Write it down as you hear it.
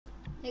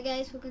Hey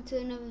guys, welcome to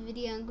another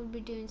video. I'm going to be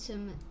doing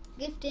some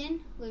gifting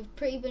with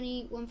Pretty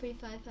Bunny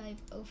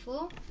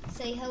 135504.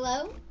 Say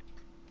hello.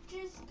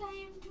 Just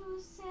came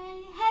to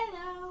say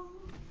hello.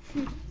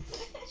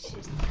 She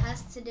just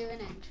has to do an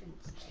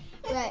entrance.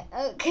 Right,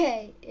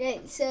 okay.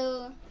 Right,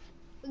 so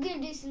we're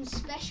going to do some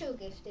special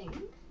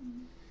gifting.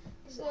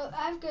 So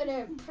I've got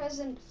a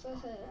present for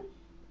her,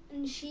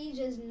 and she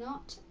does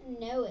not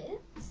know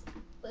it,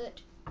 but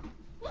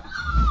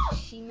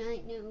she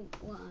might know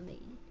what I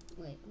mean.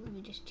 Wait, let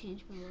me just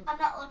change my look. I'm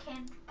not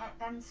looking at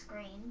Ben's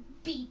screen.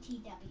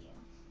 BTW.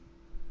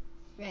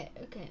 Right,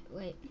 okay,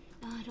 wait.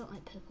 Oh, I don't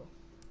like purple.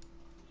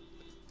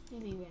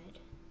 Maybe red.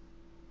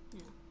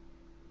 No.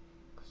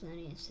 Because I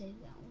need to save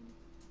that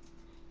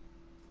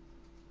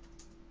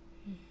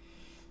one.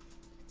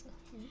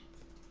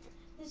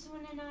 This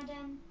one in our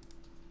den.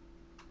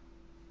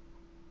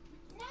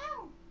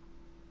 No!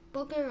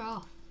 Bugger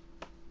off.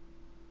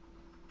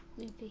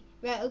 Loopy.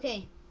 Right,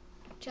 okay.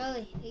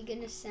 Charlie, are you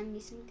going to send me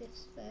some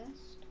gifts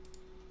first?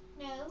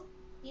 No.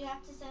 You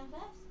have to send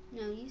first?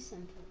 No, you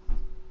send first.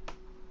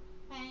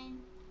 Fine.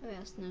 Or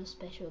else no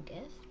special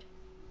gift.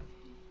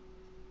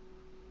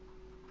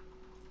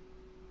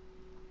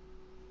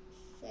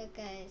 So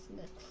guys, I'm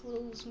going to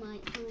close my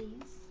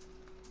eyes.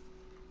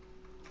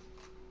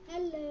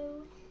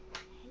 Hello.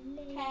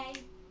 Hello. Okay.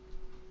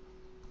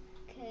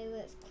 Okay,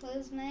 let's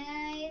close my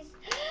eyes.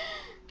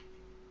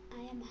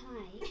 I am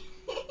high.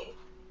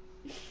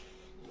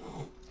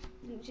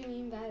 What do you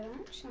mean by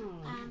that,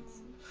 Charlotte?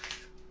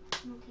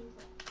 Smoking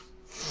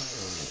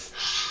glass.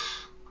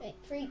 Wait,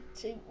 3,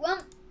 2,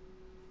 1.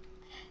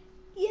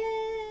 Yay!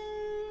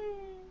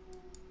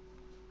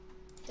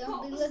 Don't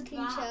What be was looking,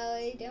 that?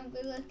 Charlie. Don't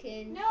be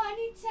looking. No, I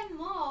need 10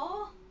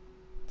 more.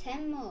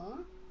 10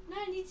 more? No,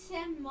 I need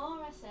 10 more,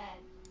 I said.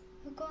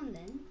 Oh, go on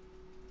then.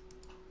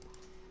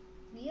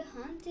 Be a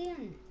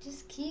hunting.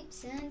 Just keep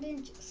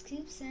sending. Just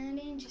keep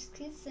sending. Just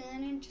keep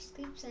sending. Just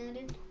keep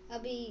sending.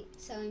 I'll be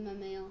selling my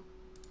mail.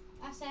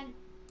 I sent.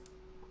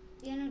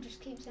 Yeah, no,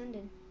 just keep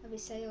sending. I'll be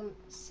selling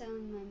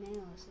my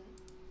mail, I said.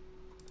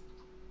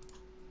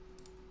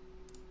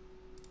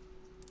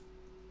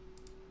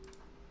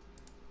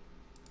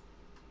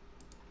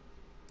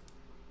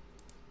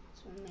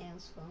 It's my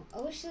mail's fault.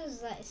 I wish there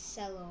was like a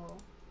cello.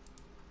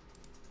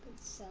 Good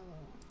cello.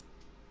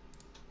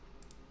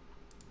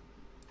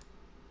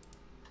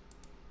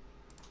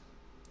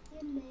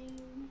 Hello.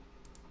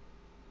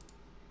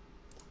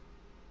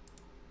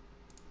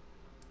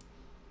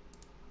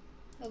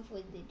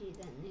 Hopefully they do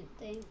that new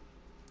thing.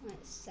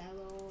 Like sell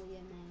all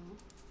your mail.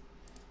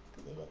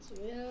 Because it gets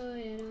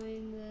really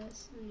annoying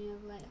this and you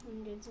have like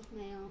hundreds of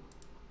mail.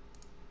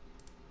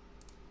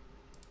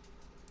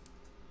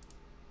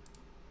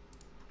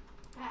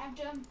 Right, I've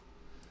done.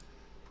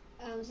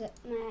 I was at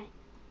my...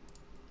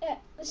 Yeah,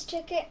 let's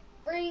check it.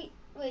 3.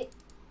 Wait.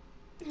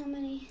 How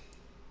many?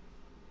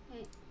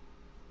 Wait.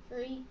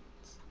 3.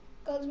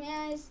 Close my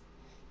eyes.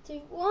 2,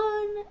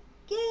 1.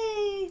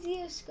 Yay!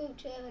 Zero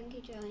sculpture. Thank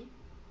you, Charlie.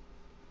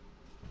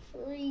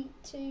 3,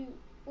 2,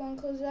 1.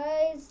 Close your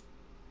eyes.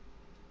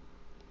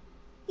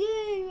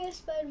 Yay! We're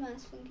Spider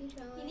Mask. Thank you,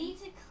 Charlie. You need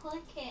to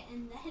click it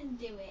and then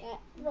do it.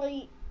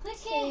 3, Click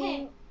 2,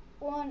 it.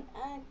 1,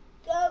 and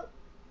go!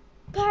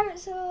 Pirate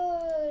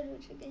sword!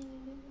 Which again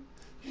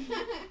you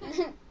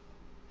do.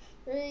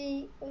 3,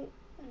 wait, oh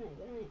my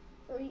god,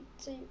 3,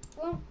 2,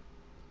 1.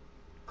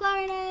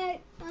 Clarinet!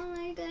 Oh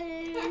my god,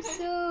 I'm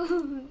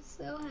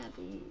so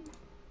happy.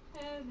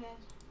 Oh, good.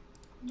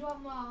 Do you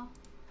want more?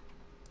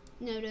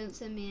 No, don't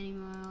send me any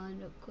more, I'll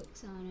end up quick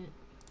selling it.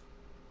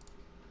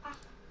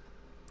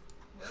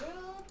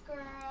 Rude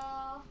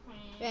girl.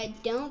 Right,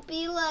 don't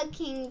be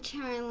looking,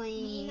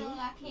 Charlie. Me no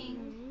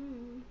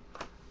looking.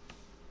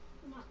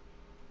 No.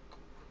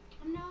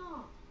 I'm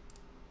not.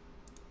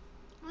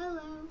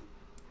 Hello.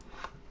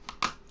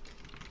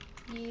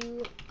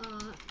 You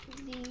are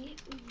the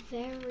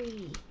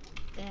very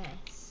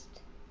best.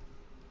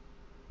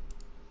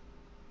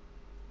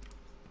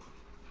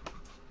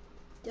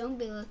 Don't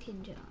be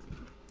looking, Johnny.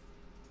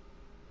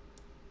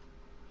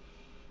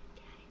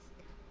 Guys,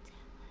 don't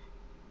tell her.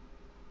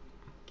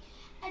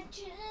 I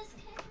just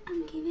can't.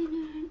 I'm giving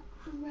her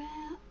a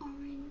rare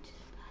orange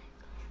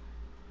Bible.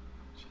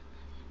 She'll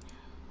never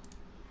know.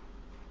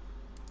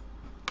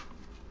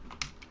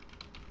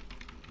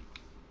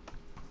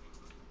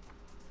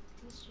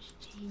 Let's just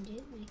change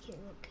it, make it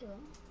look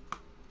cool.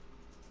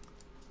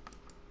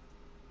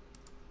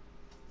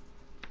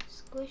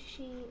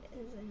 Squishy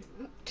as an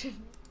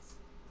octopus.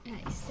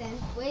 Right, send.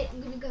 Wait,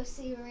 I'm gonna go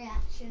see a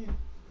reaction.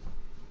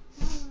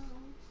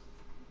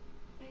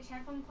 Wait, should I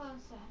come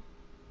closer?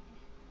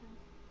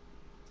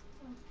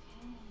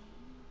 Okay.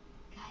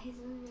 Guys,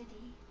 we're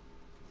ready.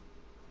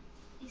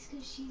 It's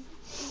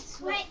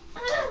because Wait.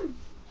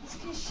 It's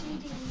because she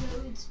did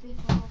loads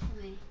before for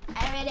me. I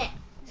read it.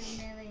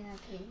 I'm really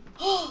happy.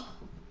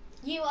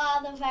 You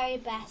are the very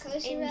best.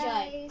 Close your Enjoy.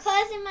 eyes.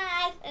 Closing my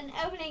eyes and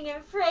opening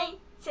in 3,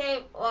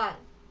 2, 1.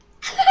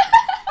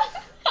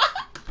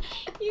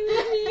 You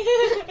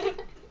really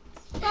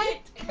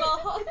spiked my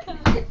heart.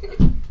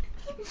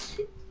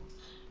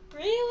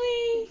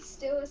 Really?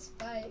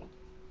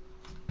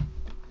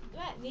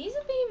 These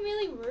are being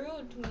really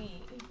rude to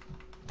me.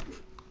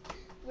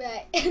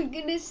 Right, I'm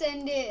gonna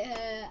send it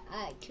her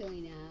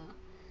actually now.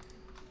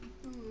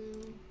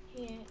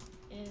 Here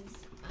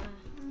is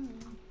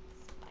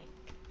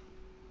spike.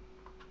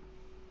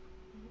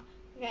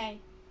 Okay.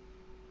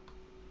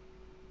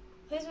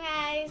 Close my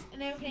eyes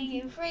and opening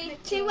in 3,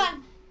 2,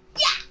 1.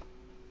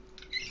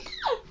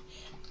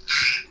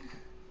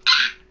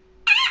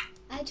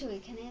 Actually,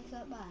 can I have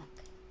that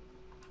back?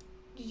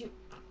 Did you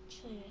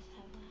actually just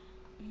have that?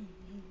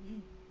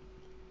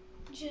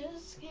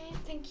 Just kidding.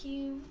 Thank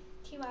you.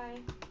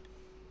 TY.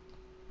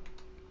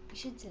 You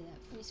should say that.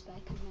 Free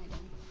spike on my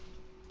done.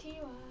 TY.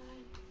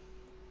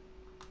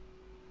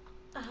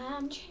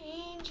 I'm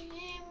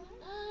changing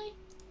my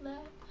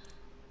life.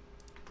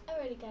 I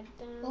already got it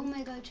done. Oh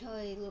my god,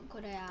 Charlie, look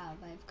what I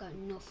have. I've got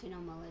nothing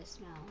on my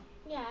list now.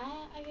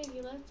 Yeah, I gave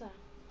you loads of.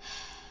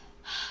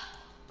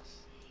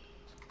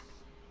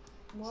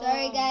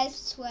 Sorry guys for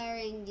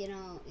swearing, you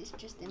know, it's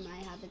just in my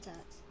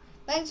habitats.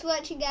 Thanks for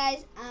watching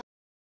guys.